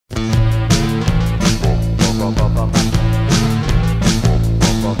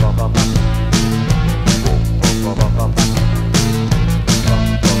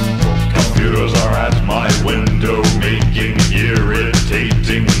Computers are at my window making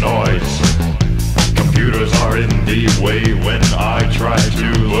irritating noise. Computers are in the way when I try to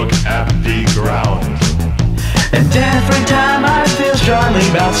look at the ground. And every time I feel strongly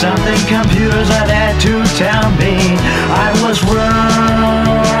about something, computers are there to tell me I was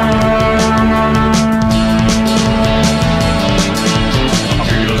wrong.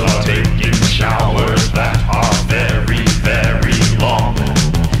 Computers are taking showers that are very, very long.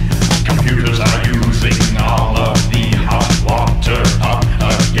 Computers are using all of the hot water up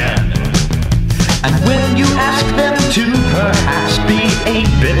again. And when you ask them to perhaps be a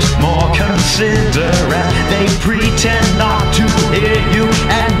bit more considerate, they pretend not to hear you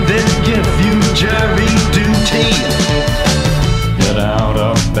and then give you jury duty. Get out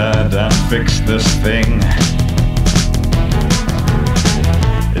of bed and fix this thing.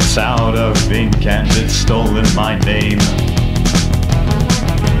 It's out of ink and it's stolen my name.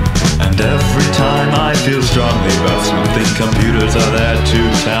 And every time I feel strongly about something, computers are there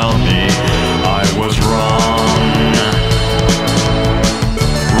to tell me I was wrong.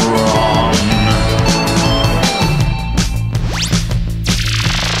 Wrong.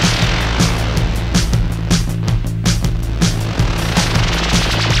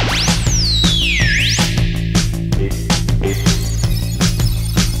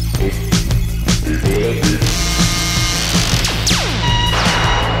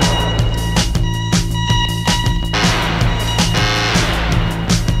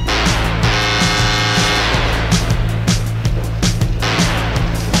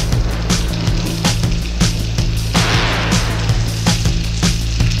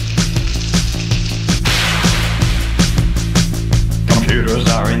 Computers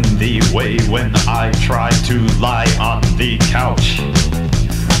are in the way when I try to lie on the couch.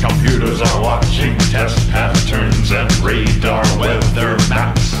 Computers are watching test patterns and radar weather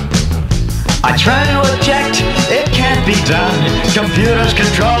maps. I try to object, it can't be done. Computers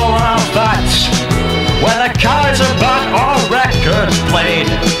control